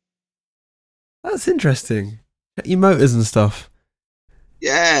MOT. That's interesting. Check your motors and stuff.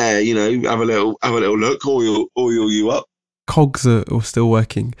 Yeah, you know, have a little look, oil you up. Cogs are still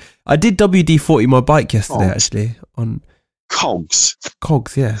working. I did WD-40 my bike yesterday, Cogs. actually. On Cogs.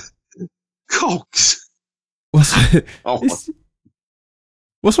 Cogs, yeah. Cogs. What's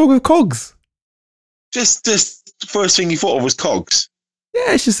wrong with Cogs? Just the first thing you thought of was cogs.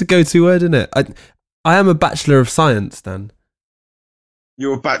 Yeah, it's just a go-to word, isn't it? I am a Bachelor of Science, Dan.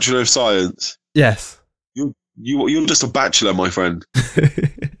 You're a Bachelor of Science. Yes. You're just a bachelor, my friend.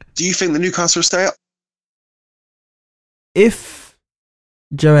 Do you think the Newcastle will stay up? If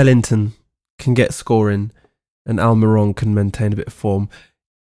Joe Ellington can get scoring and Almiron can maintain a bit of form,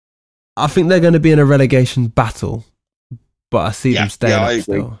 I think they're going to be in a relegation battle, but I see them staying up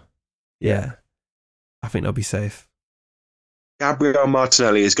still. Yeah, I think they'll be safe. Gabriel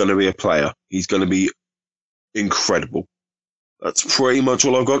Martinelli is going to be a player. He's going to be incredible. That's pretty much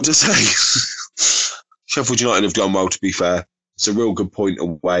all I've got to say. Sheffield United have done well, to be fair. It's a real good point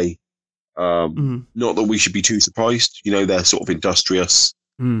away. Not that we should be too surprised. You know, they're sort of industrious.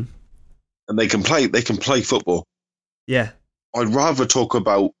 And they can play football. Yeah. I'd rather talk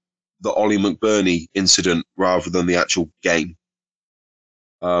about the Ollie McBurney incident rather than the actual game,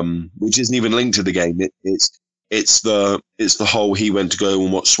 which isn't even linked to the game. It's the whole he went to go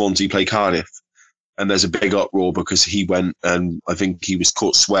and watch Swansea play Cardiff, and there's a big uproar because he went and I think he was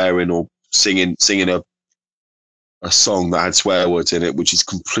caught swearing or singing a song that had swear words in it, which is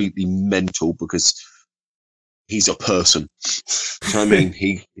completely mental because he's a person. So I mean,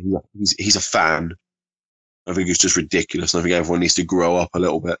 he's a fan. I think it's just ridiculous. I think everyone needs to grow up a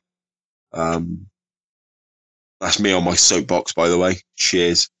little bit. That's me on my soapbox, by the way.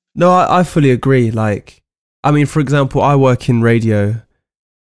 Cheers. No, I fully agree. Like, I mean, for example, I work in radio,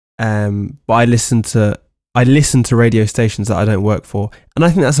 but I listen to radio stations that I don't work for, and I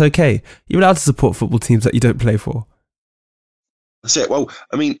think that's okay. You're allowed to support football teams that you don't play for. That's it. Well,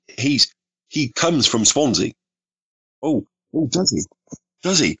 I mean, he comes from Swansea. Oh, does he?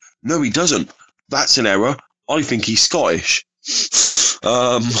 Does he? No, he doesn't. That's an error. I think he's Scottish.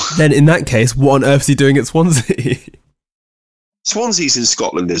 Then in that case, what on earth is he doing at Swansea? Swansea's in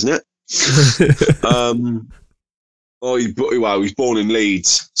Scotland, isn't it? He's born in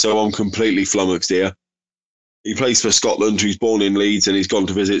Leeds, so I'm completely flummoxed here. He plays for Scotland, he's born in Leeds, and he's gone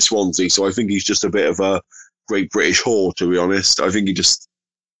to visit Swansea, so I think he's just a bit of a Great British whore, to be honest. I think he just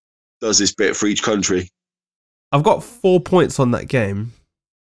does this bit for each country. I've got 4 points on that game.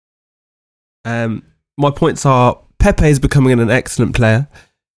 My points are Pepe is becoming an excellent player.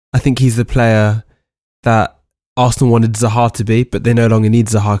 I think he's the player that Arsenal wanted Zaha to be, but they no longer need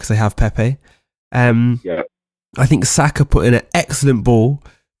Zaha because they have Pepe. Yeah. I think Saka put in an excellent ball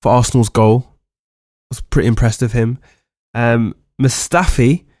for Arsenal's goal. I was pretty impressed with him.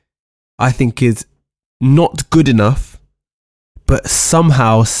 Mustafi, I think, is not good enough, but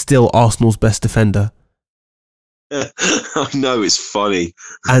somehow still Arsenal's best defender. I know, it's funny.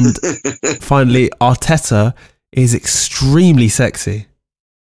 And finally, Arteta is extremely sexy.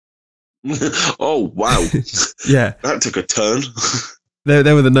 Oh, wow. Yeah. That took a turn.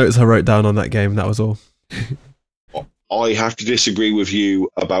 There were the notes I wrote down on that game, that was all. I have to disagree with you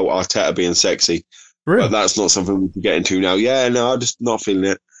about Arteta being sexy. Really? But that's not something we can get into now. Yeah, no, I'm just not feeling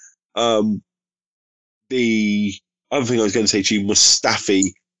it. The other thing I was going to say to you,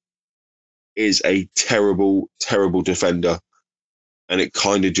 Mustafi is a terrible, terrible defender. And it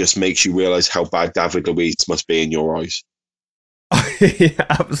kind of just makes you realise how bad David Luiz must be in your eyes. Yeah,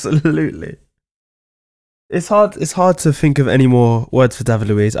 absolutely. It's hard to think of any more words for David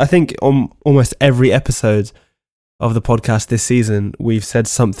Luiz. I think on almost every episode of the podcast this season, we've said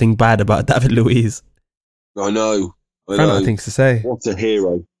something bad about David Luiz. I know. Ran out of things to say. What a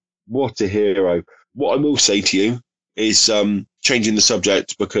hero. What a hero. What I will say to you is changing the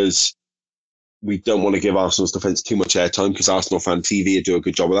subject because we don't want to give Arsenal's defence too much airtime because Arsenal Fan TV do a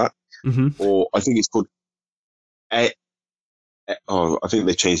good job of that. Mm-hmm. Or I think it's called... I think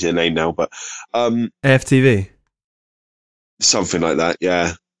they've changed their name now, but... AFTV? Something like that,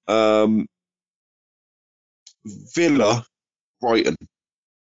 yeah. Villa, Brighton.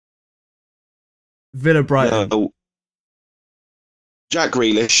 Villa Brighton. Now, Jack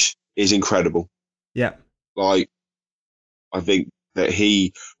Grealish is incredible. Yeah. Like, I think that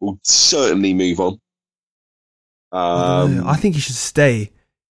he will certainly move on. I think he should stay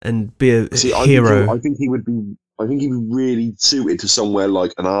and be a I hero. think he would be. I think he'd be really suited to somewhere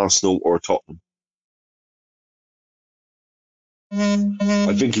like an Arsenal or a Tottenham.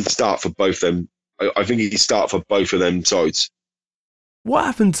 I think he'd start for both them. I think he'd start for both of them sides. What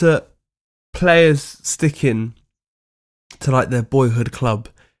happened to players sticking to like their boyhood club?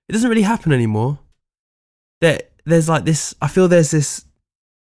 It doesn't really happen anymore. There's like this. I feel there's this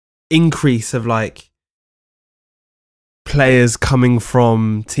increase of like players coming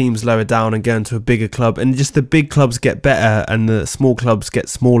from teams lower down and going to a bigger club, and just the big clubs get better and the small clubs get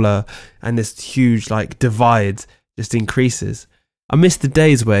smaller, and this huge like divide just increases. I miss the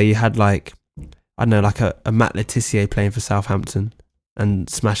days where you had like, I don't know, like a Matt Letizia playing for Southampton and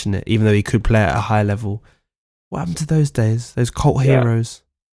smashing it, even though he could play at a high level. What happened to those days? Those cult heroes?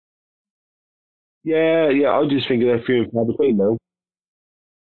 Yeah. I just think they're few and far between now.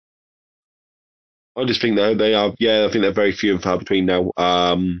 I just think that they are. Yeah, I think they're very few and far between now.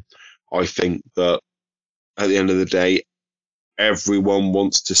 I think that at the end of the day, everyone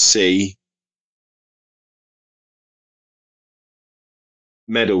wants to see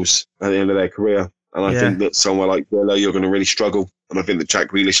medals at the end of their career. And I think that somewhere like Villa, you're going to really struggle. And I think that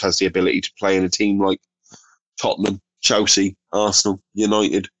Jack Grealish has the ability to play in a team like Tottenham, Chelsea, Arsenal,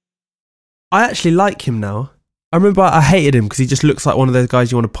 United. I actually like him now. I remember I hated him because he just looks like one of those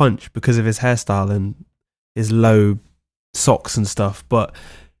guys you want to punch because of his hairstyle and his low socks and stuff. But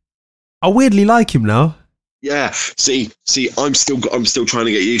I weirdly like him now. Yeah. See, I'm still trying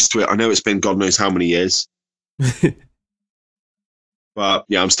to get used to it. I know it's been God knows how many years. But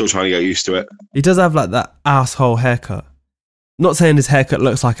yeah, I'm still trying to get used to it. He does have like that asshole haircut. Not saying his haircut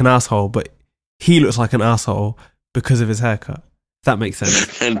looks like an asshole, but he looks like an asshole because of his haircut. If that makes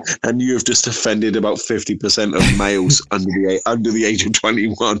sense. And you have just offended about 50% of males under the age of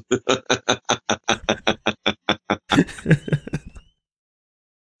 21.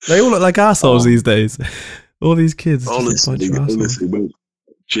 They all look like assholes these days. All these kids. Honestly,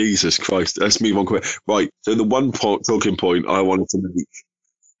 Jesus Christ. Let's move on quick. Right. So the talking point I wanted to make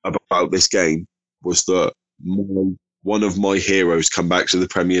about this game was that one of my heroes come back to the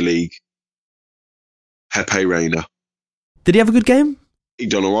Premier League, Pepe Reina. Did he have a good game? He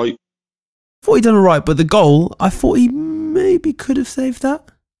done all right. I thought he done all right, but the goal, I thought he maybe could have saved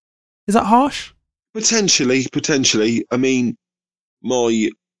that. Is that harsh? Potentially. I mean,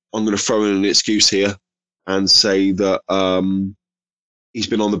 I'm going to throw in an excuse here and say that he's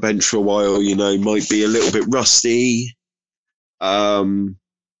been on the bench for a while, might be a little bit rusty.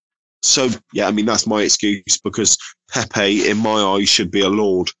 So, yeah, I mean, that's my excuse because Pepe, in my eyes, should be a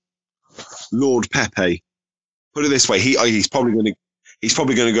lord. Lord Pepe. Put it this way, he's probably going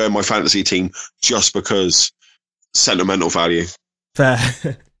to go in my fantasy team just because sentimental value. Fair.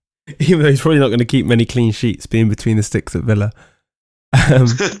 Even though he's probably not going to keep many clean sheets being between the sticks at Villa.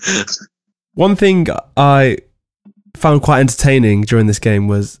 One thing I found quite entertaining during this game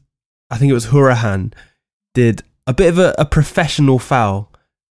was, I think it was Hurahan did a bit of a professional foul.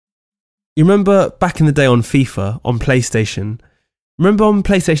 You remember back in the day on FIFA, on PlayStation,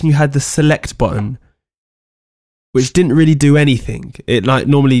 you had the select button, which didn't really do anything. It like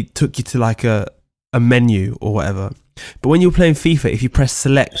normally took you to like a menu or whatever. But when you're playing FIFA, if you press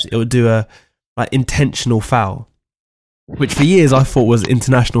select, it would do a like intentional foul, which for years I thought was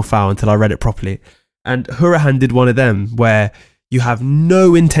international foul until I read it properly. And Hurahan did one of them where you have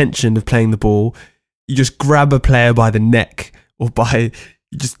no intention of playing the ball. You just grab a player by the neck or you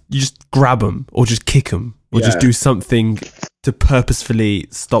just grab them or just kick them or just do something to purposefully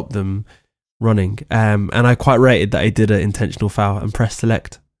stop them running. And I quite rated that he did an intentional foul and pressed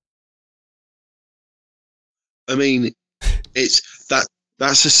select. I mean, that's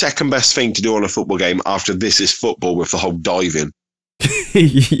the second best thing to do on a football game after This Is Football with the whole diving.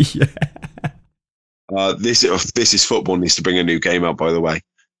 Yeah. This Is Football needs to bring a new game out, by the way.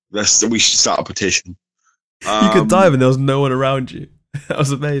 We should start a petition. You could dive and there was no one around you. That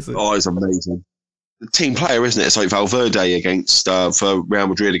was amazing. Oh, it's amazing. The team player, isn't it? It's like Valverde against for Real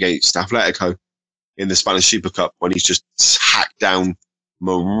Madrid against Atletico in the Spanish Super Cup when he's just hacked down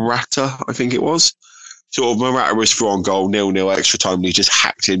Morata, I think it was. Sort of Morata was through on goal, 0-0 extra time, and he just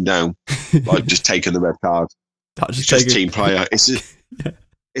hacked him down, like just taking the red card. It's just team player. It's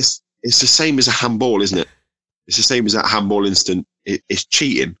the same as a handball, isn't it? It's the same as that handball instant. It's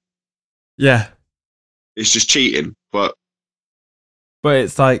cheating. Yeah. It's just cheating, but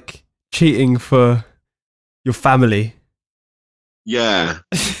it's like cheating for your family. Yeah.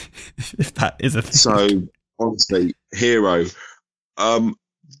 If that is a thing. So, honestly, hero.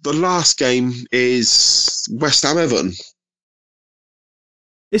 The last game is West Ham Everton.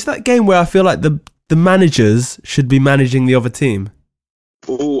 It's that game where I feel like the managers should be managing the other team.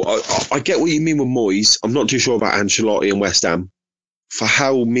 Oh, I get what you mean with Moyes. I'm not too sure about Ancelotti and West Ham. For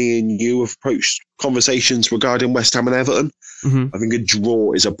how me and you have approached conversations regarding West Ham and Everton, I think a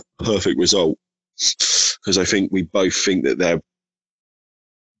draw is a perfect result. Because I think we both think that they're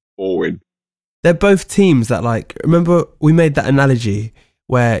boring. They're both teams that, like, remember we made that analogy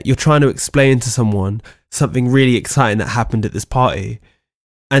where you're trying to explain to someone something really exciting that happened at this party,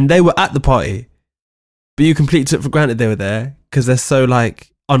 and they were at the party, but you completely took for granted they were there because they're so,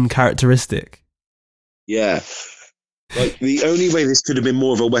 like, uncharacteristic. Yeah. Like, the only way this could have been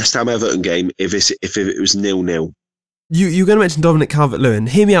more of a West Ham Everton game if it was 0-0. You're going to mention Dominic Calvert-Lewin.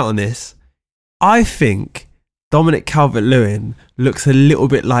 Hear me out on this. I think Dominic Calvert-Lewin looks a little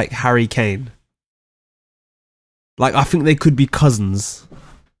bit like Harry Kane. Like, I think they could be cousins.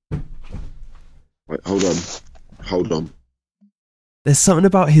 Wait, hold on. There's something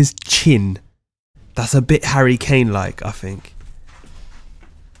about his chin that's a bit Harry Kane-like, I think.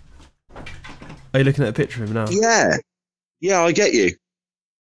 Are you looking at a picture of him now? Yeah, I get you.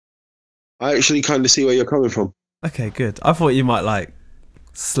 I actually kind of see where you're coming from. Okay, good. I thought you might, like,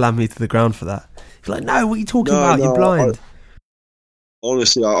 slam me to the ground for that. You're like, no, what are you talking about? You're blind.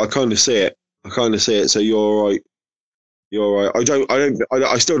 Honestly, I kind of see it. So you're all right.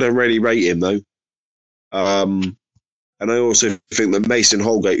 I still don't really rate him though. And I also think that Mason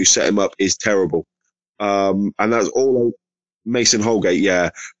Holgate, who set him up, is terrible. And that's all. Mason Holgate,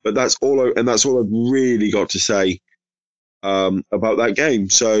 yeah. But that's all I've really got to say about that game.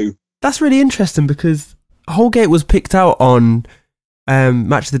 So that's really interesting because Holgate was picked out on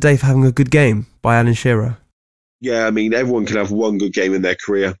Match of the Day for having a good game by Alan Shearer. Yeah, I mean, everyone can have one good game in their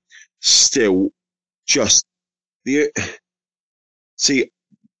career. Still, just see,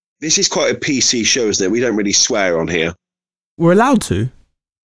 this is quite a PC show, isn't it? We don't really swear on here. We're allowed to,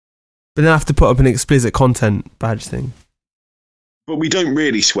 but then I have to put up an explicit content badge thing. But we don't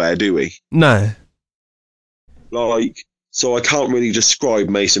really swear, do we? No. Like, so I can't really describe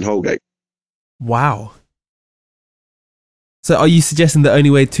Mason Holgate. Wow. So are you suggesting the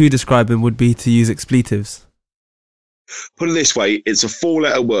only way to describe him would be to use expletives? Put it this way, it's a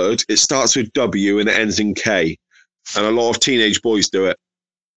 4-letter word. It starts with W and it ends in K. And a lot of teenage boys do it.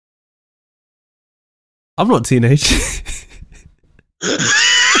 I'm not teenage.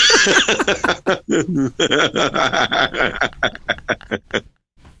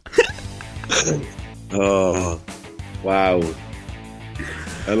 Oh, wow.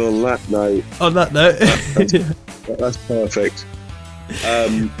 And on that note... That's perfect.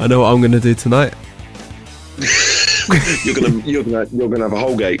 I know what I'm going to do tonight. you're gonna have a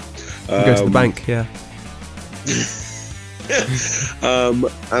Holgate. Go to the bank, yeah. And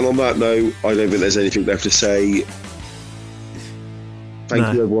on that note, I don't think there's anything left to say.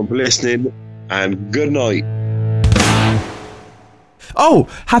 Thank you everyone for listening, and good night. Oh,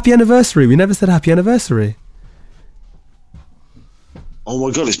 happy anniversary! We never said happy anniversary. Oh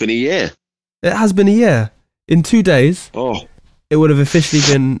my god, it's been a year. It has been a year. In 2 days, it would have officially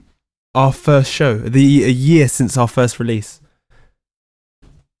been our first show, a year since our first release.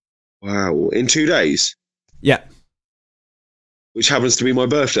 Wow, in 2 days? Yeah. Which happens to be my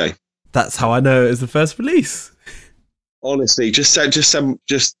birthday. That's how I know it was the first release. Honestly, just send,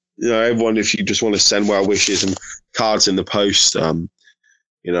 everyone, if you just want to send well wishes and cards in the post, I'm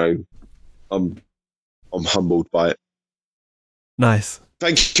humbled by it. Nice.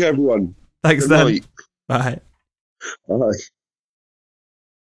 Thank you, everyone. Thanks, Good Dan. night. Bye. Bye.